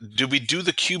it. Did we do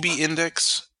the QB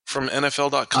index from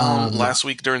NFL.com last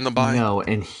week during the bye? No,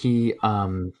 and he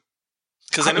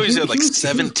because I know he's at like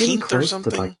 17th or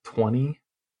something. Like 20.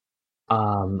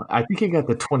 I think he got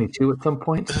the 22 at some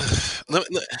point. Let's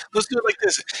do it like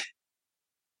this.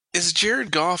 Is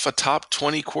Jared Goff a top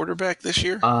 20 quarterback this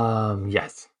year?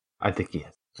 Yes, I think he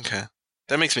is. Okay,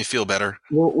 that makes me feel better.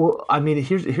 Well, I mean,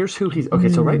 here's who he's. Okay,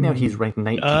 so right now he's ranked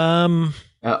 19 on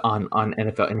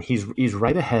NFL, and he's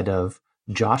right ahead of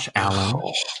Josh Allen,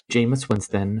 Jameis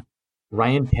Winston,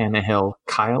 Ryan Tannehill,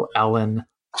 Kyle Allen,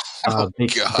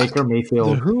 Baker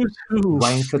Mayfield,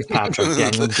 Ryan Fitzpatrick,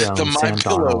 Daniel Jones, Sam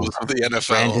Darnold, of the NFL.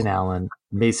 Brandon Allen,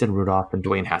 Mason Rudolph, and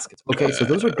Dwayne Haskins. Okay, so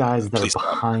those are guys that are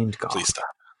behind Goff. Please stop.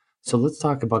 So let's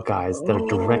talk about guys that are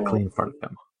directly in front of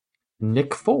him.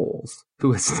 Nick Foles,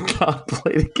 who has not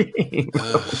played a game.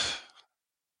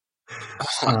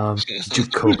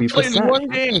 Jacoby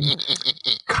Brissett,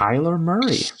 Kyler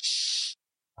Murray,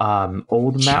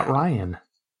 old Matt Ryan,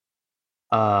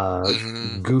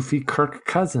 goofy Kirk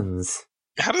Cousins.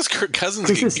 How does Kirk Cousins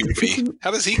get goofy?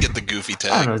 How does he get the goofy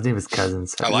tag? I don't know. His name is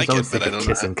Cousins. I like it, but I don't know.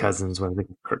 Kissing Cousins when I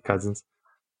think of Kirk Cousins.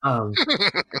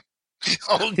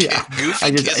 Okay, yeah,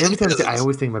 I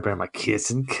always think in my brain, I'm like,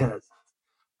 kissing Cousins.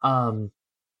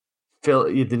 Phil,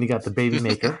 then you got the baby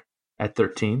maker at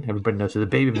 13. Everybody knows who the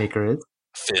baby maker is.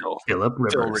 Philip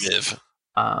Rivers.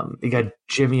 You got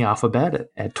Jimmy Alphabet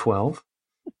at 12.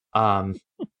 Yeah,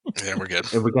 we're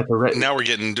good. And we got now we're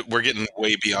getting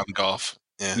way beyond Goff.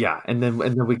 Yeah, and then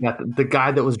we got the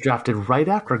guy that was drafted right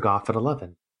after Goff at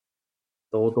 11.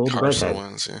 The old redhead.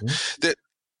 Ones, yeah. Mm-hmm.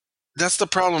 That's the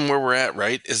problem where we're at,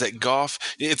 right? Is that Goff,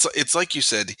 it's like you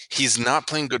said, he's not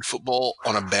playing good football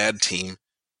on a bad team.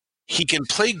 He can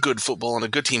play good football on a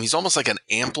good team. He's almost like an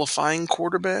amplifying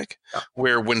quarterback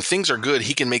where when things are good,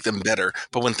 he can make them better.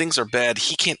 But when things are bad,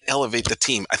 he can't elevate the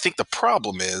team. I think the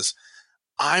problem is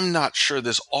I'm not sure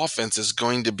this offense is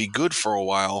going to be good for a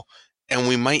while, and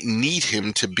we might need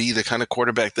him to be the kind of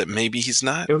quarterback that maybe he's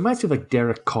not. It reminds me of like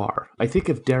Derek Carr. I think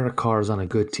if Derek Carr is on a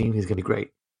good team, he's going to be great.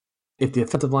 If the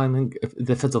offensive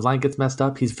line gets messed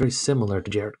up, he's very similar to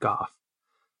Jared Goff.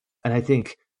 And I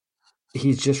think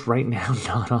he's just right now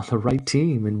not on the right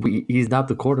team, and he's not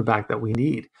the quarterback that we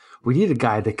need. We need a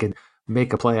guy that can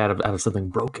make a play out of something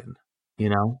broken, you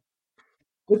know?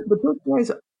 But those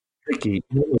guys are tricky.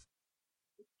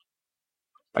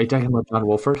 Are you talking about John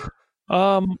Wolford?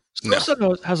 No.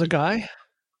 Has a guy.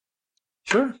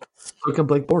 Sure. Look at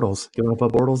Blake Bortles. You want to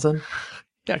put Bortles in?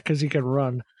 Yeah, because he can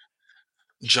run.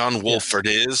 John Wolford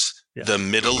is the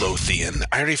Midlothian.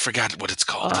 I already forgot what it's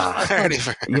called.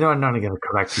 You know, I'm not going to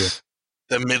correct you.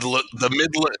 The Midlothian.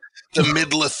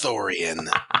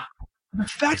 The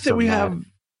fact that we have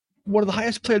one of the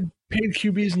highest paid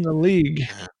QBs in the league,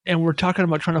 and we're talking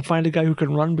about trying to find a guy who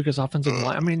can run because offensive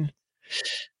line. I mean,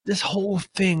 this whole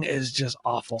thing is just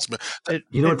awful.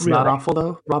 You know what's not awful,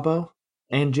 though, Robbo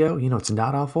and Joe? You know what's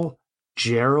not awful?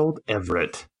 Gerald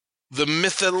Everett. The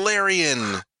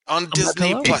Mythalarian. On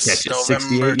Disney Plus,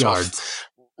 November 12th.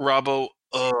 Robbo,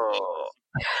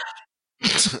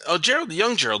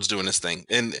 young Gerald's doing his thing.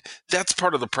 And that's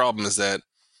part of the problem is that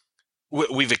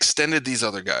we've extended these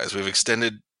other guys. We've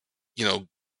extended,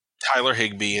 Tyler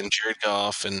Higbee and Jared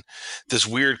Goff and this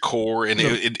weird core. And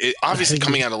it obviously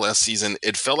coming out of last season,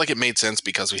 it felt like it made sense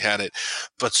because we had it.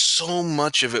 But so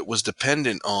much of it was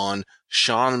dependent on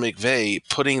Sean McVay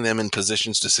putting them in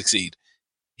positions to succeed.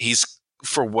 He's,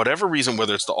 for whatever reason,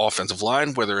 whether it's the offensive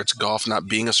line, whether it's Goff not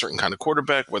being a certain kind of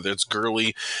quarterback, whether it's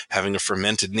Gurley having a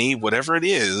fermented knee, whatever it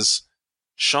is,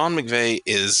 Sean McVay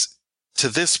is, to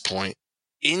this point,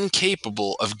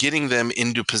 incapable of getting them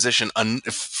into position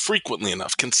frequently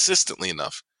enough, consistently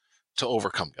enough to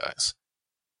overcome guys.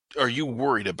 Are you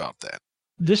worried about that?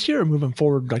 This year, moving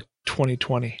forward, like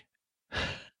 2020.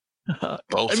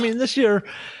 Both. I mean, this year,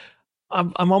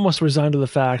 I'm almost resigned to the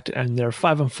fact, and they're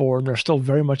 5-4, and they're still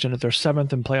very much in it. They're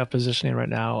 7th in playoff positioning right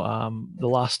now. The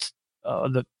loss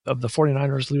of the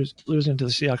 49ers losing to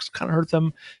the Seahawks kind of hurt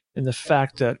them in the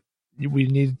fact that we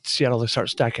need Seattle to start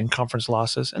stacking conference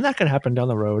losses, and that can happen down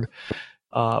the road.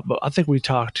 But I think we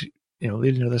talked,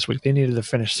 leading into this week, they needed to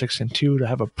finish 6-2 to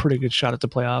have a pretty good shot at the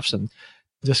playoffs, and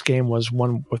this game was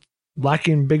one with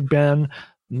lacking Big Ben,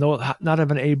 not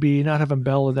having AB, not having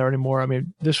Bell there anymore. I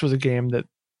mean, this was a game that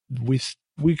we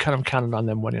kind of counted on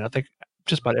them winning. I think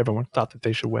just about everyone thought that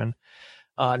they should win.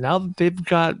 Now they've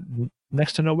got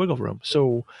next to no wiggle room,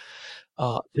 so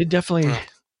they definitely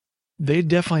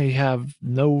have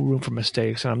no room for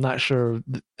mistakes. And I'm not sure.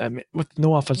 I mean, with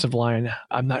no offensive line,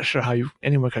 I'm not sure how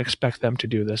anyone can expect them to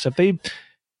do this. If they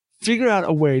figure out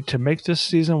a way to make this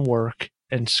season work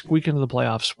and squeak into the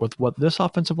playoffs with what this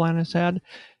offensive line has had,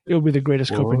 it will be the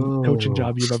greatest coaching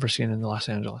job you've ever seen in Los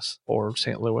Angeles or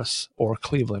St. Louis or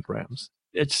Cleveland Rams.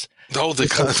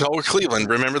 Cleveland.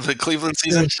 Remember the Cleveland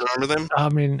season? Remember them? I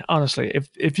mean, honestly,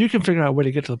 if you can figure out a way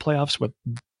to get to the playoffs when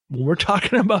we're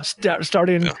talking about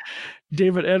starting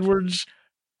David Edwards,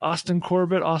 Austin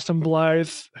Corbett, Austin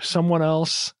Blythe, someone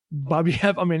else, Bobby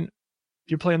Hebb. I mean,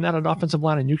 you're playing that on offensive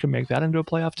line and you can make that into a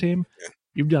playoff team.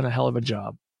 You've done a hell of a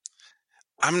job.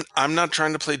 I'm not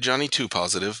trying to play Johnny too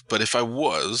positive, but if I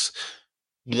was,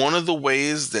 one of the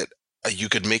ways that you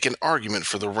could make an argument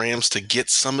for the Rams to get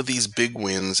some of these big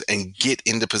wins and get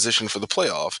into position for the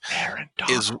playoff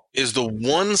is the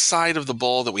one side of the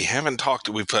ball that we haven't talked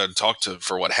to. We've talked to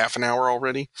for half an hour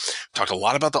already. Talked a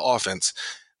lot about the offense.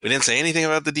 We didn't say anything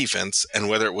about the defense and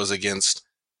whether it was against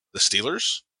the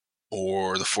Steelers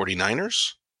or the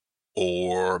 49ers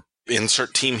or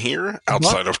insert team here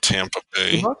outside of Tampa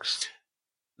Bay. The Bucs?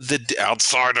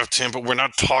 Outside of Tampa, we're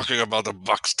not talking about the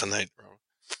Bucs tonight, bro.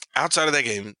 Outside of that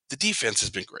game, the defense has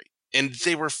been great, and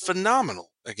they were phenomenal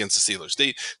against the Steelers.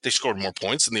 They scored more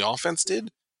points than the offense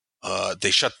did. They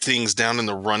shut things down in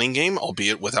the running game,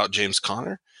 albeit without James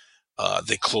Conner.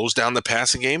 They closed down the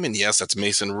passing game, and yes, that's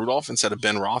Mason Rudolph instead of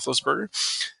Ben Roethlisberger.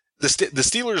 The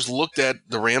Steelers looked at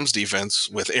the Rams defense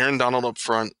with Aaron Donald up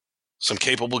front, some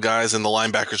capable guys in the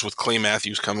linebackers with Clay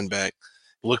Matthews coming back.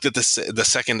 Looked at the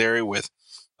secondary with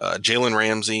Jalen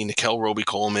Ramsey, Nickel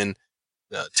Roby-Coleman,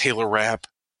 Taylor Rapp,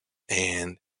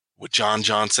 and with John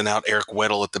Johnson out, Eric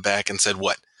Weddle at the back, and said,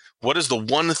 what is the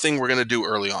one thing we're going to do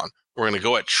early on? We're going to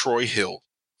go at Troy Hill.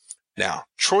 Now,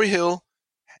 Troy Hill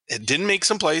didn't make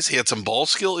some plays. He had some ball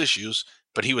skill issues,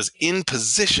 but he was in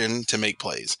position to make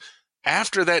plays.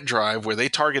 After that drive where they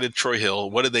targeted Troy Hill,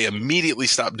 what did they immediately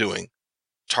stop doing?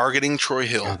 Targeting Troy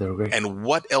Hill. And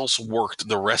what else worked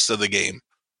the rest of the game?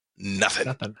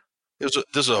 Nothing. This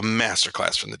was a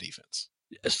masterclass from the defense.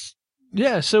 Yes.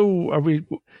 Yeah, so are we,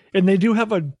 and they do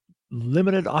have a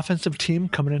limited offensive team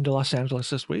coming into Los Angeles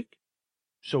this week.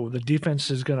 So the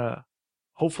defense is going to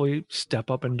hopefully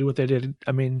step up and do what they did.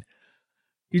 I mean,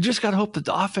 you just got to hope that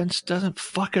the offense doesn't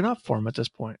fuck it up for them at this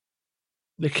point.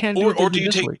 They can't do it. Or do you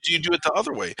do it the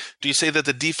other way? Do you say that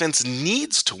the defense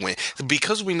needs to win?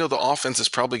 Because we know the offense is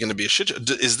probably going to be a shit show.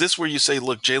 Is this where you say,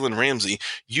 look, Jalen Ramsey,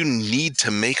 you need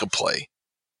to make a play?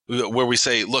 Where we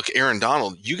say, look, Aaron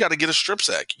Donald, you got to get a strip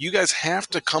sack. You guys have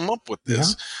to come up with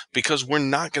this because we're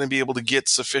not going to be able to get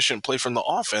sufficient play from the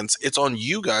offense. It's on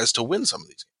you guys to win some of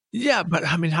these games. Yeah, but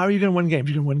I mean, how are you going to win games?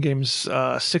 You can win games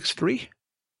 6-3,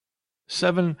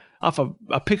 7 off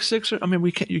a pick six. I mean,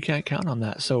 you can't count on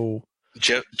that. So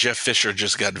Jeff Fisher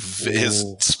just got his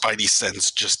spidey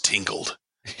sense just tingled.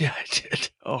 Yeah, I did.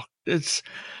 Oh, this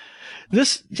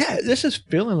is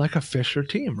feeling like a Fisher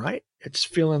team, right? It's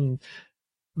feeling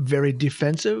very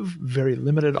defensive, very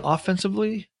limited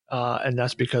offensively, and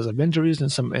that's because of injuries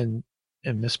and some and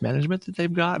mismanagement that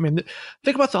they've got. I mean,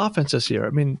 think about the offense this year. I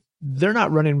mean, they're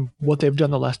not running what they've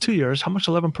done the last 2 years. How much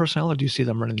 11 personnel do you see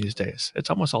them running these days? It's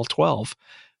almost all 12,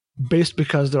 based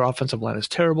because their offensive line is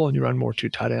terrible and you run more 2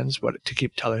 tight ends, but to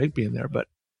keep Tyler Higbee in there. But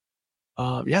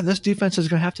this defense is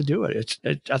going to have to do it.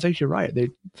 I think you're right.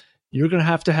 You're going to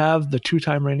have the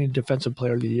 2-time reigning defensive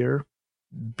player of the year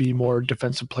be more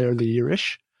defensive player of the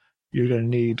year-ish. You're going to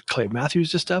need Clay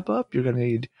Matthews to step up. You're going to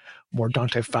need more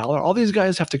Dante Fowler. All these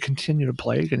guys have to continue to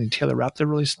play. You're going to need Taylor Rapp to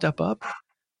really step up.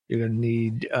 You're going to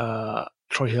need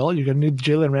Troy Hill. You're going to need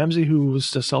Jalen Ramsey, who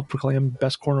was the self-proclaimed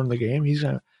best corner in the game. He's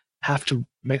going to have to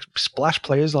make splash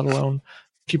plays, let alone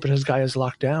keeping his guys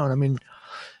locked down. I mean,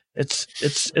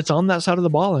 it's on that side of the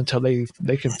ball until they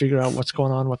can figure out what's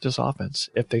going on with this offense,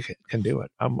 if they can do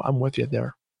it. I'm with you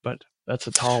there, but that's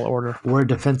a tall order. We're a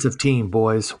defensive team,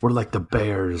 boys. We're like the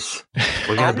Bears.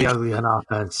 We're going to be ugly on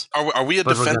offense. Are we a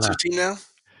defensive team now?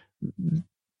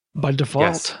 By default.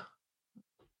 Yes.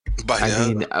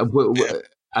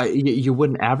 You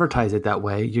wouldn't advertise it that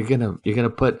way. You're gonna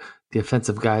put the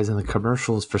offensive guys in the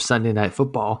commercials for Sunday Night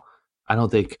Football. I don't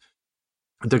think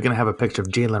they're gonna have a picture of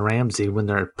Jalen Ramsey when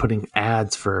they're putting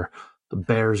ads for the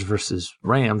Bears versus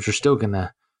Rams. You're still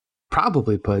gonna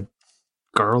probably put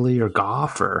Gurley or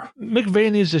Goff or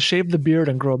McVay needs to shave the beard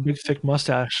and grow a big thick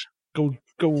mustache. Go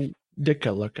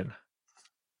Ditka looking.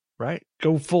 Right?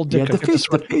 Go full Ditka. Yeah, the face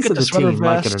of the team,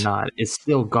 like it or not, it's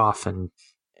still Goff and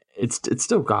it's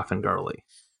still Goff and Gurley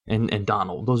and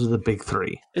Donald. Those are the big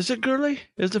three. Is it Gurley?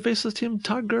 Is the face of the team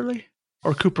Todd Gurley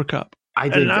or Cooper Kupp? I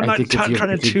think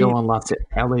if you go on lots of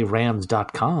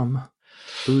LARams.com,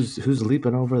 who's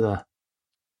leaping over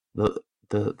the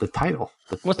title?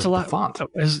 What's the font?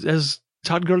 Has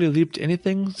Todd Gurley leaped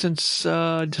anything since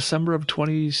December of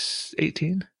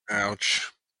 2018?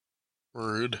 Ouch.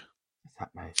 Rude. Is that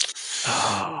nice?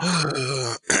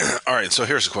 Oh. All right, so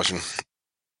here's a question.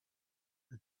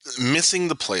 Missing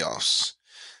the playoffs,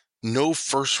 no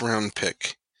first round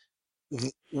pick.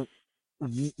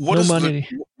 What is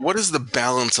the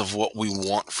balance of what we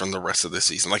want from the rest of the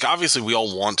season? Like, obviously, we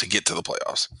all want to get to the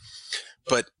playoffs,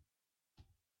 but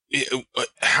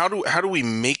how do we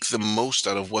make the most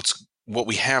out of what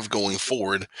we have going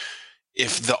forward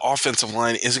if the offensive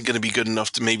line isn't going to be good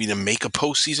enough to maybe to make a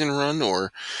postseason run?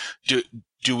 Or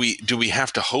do we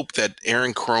have to hope that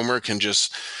Aaron Cromer can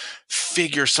just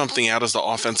figure something out as the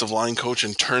offensive line coach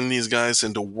and turn these guys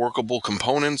into workable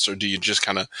components? Or do you just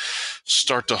kind of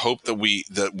start to hope that we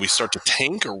start to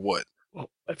tank, or what? Well,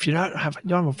 if you don't have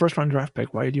a first round draft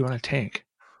pick, why do you want to tank?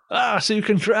 So you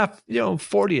can draft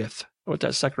 40th with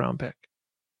that second round pick.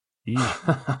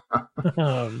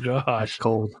 Oh gosh,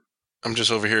 cold. I'm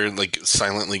just over here like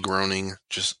silently groaning.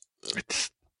 Just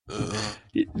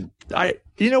you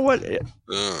know what?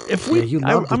 If we,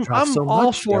 I'm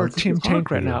all for Team Tank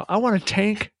right now. I want to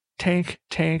tank,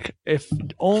 if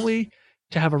only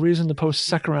to have a reason to post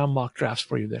second round mock drafts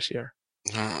for you this year,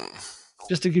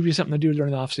 just to give you something to do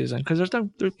during the off season. Because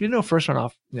there's first round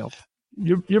off.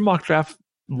 Your mock draft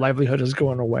livelihood is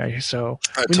going away, so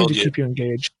we need to keep you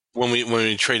engaged. When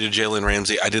we traded Jalen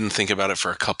Ramsey, I didn't think about it for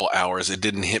a couple hours. It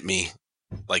didn't hit me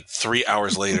like 3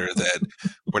 hours later that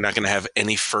we're not going to have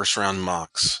any first round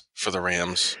mocks for the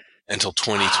Rams until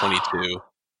 2022.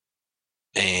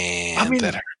 And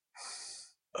that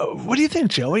hurt. What do you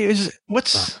think, Joey?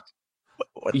 What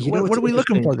are we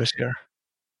looking for this year?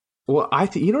 Well,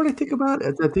 you know what I think about?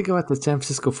 I think about the San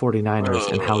Francisco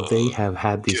 49ers and how they have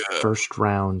had these first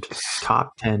round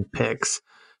top 10 picks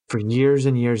for years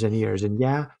and years and years. And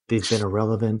yeah, they've been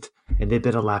irrelevant and they've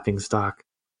been a laughingstock,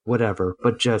 whatever.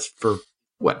 But just for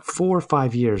 4 or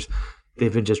 5 years,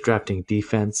 they've been just drafting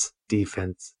defense.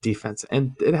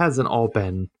 And it hasn't all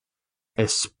been a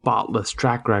spotless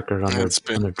track record on their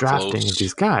drafting of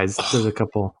these guys. There's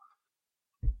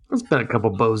been a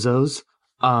couple bozos.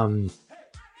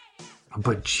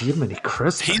 But Jiminy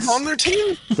Christmas. He's on their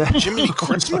team? Jiminy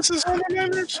Christmas is on the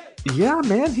Niners? Yeah,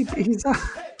 man.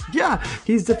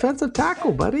 He's defensive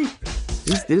tackle, buddy.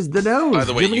 He's the nose. By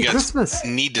the way, Jiminy you guys Christmas.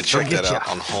 Need to check that out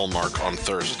on Hallmark on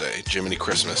Thursday. Jiminy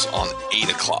Christmas on 8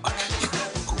 o'clock.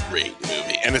 Great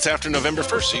movie. And it's after November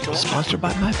 1st, so you can watch it. Sponsored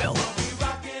by MyPillow.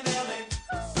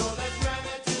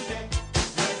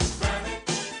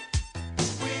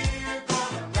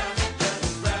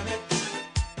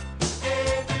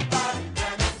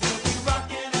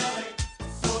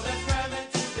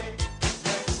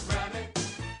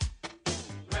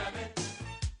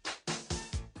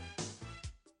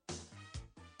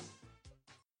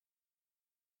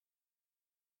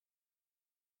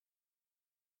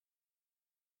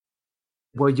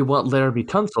 Well, you want Laramie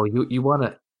Tunsil. You want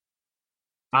to.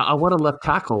 I want a left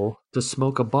tackle to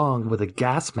smoke a bong with a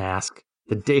gas mask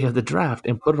the day of the draft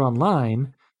and put it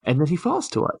online, and then he falls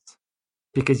to us.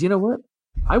 Because you know what?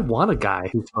 I want a guy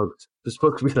who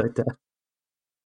smokes me like that.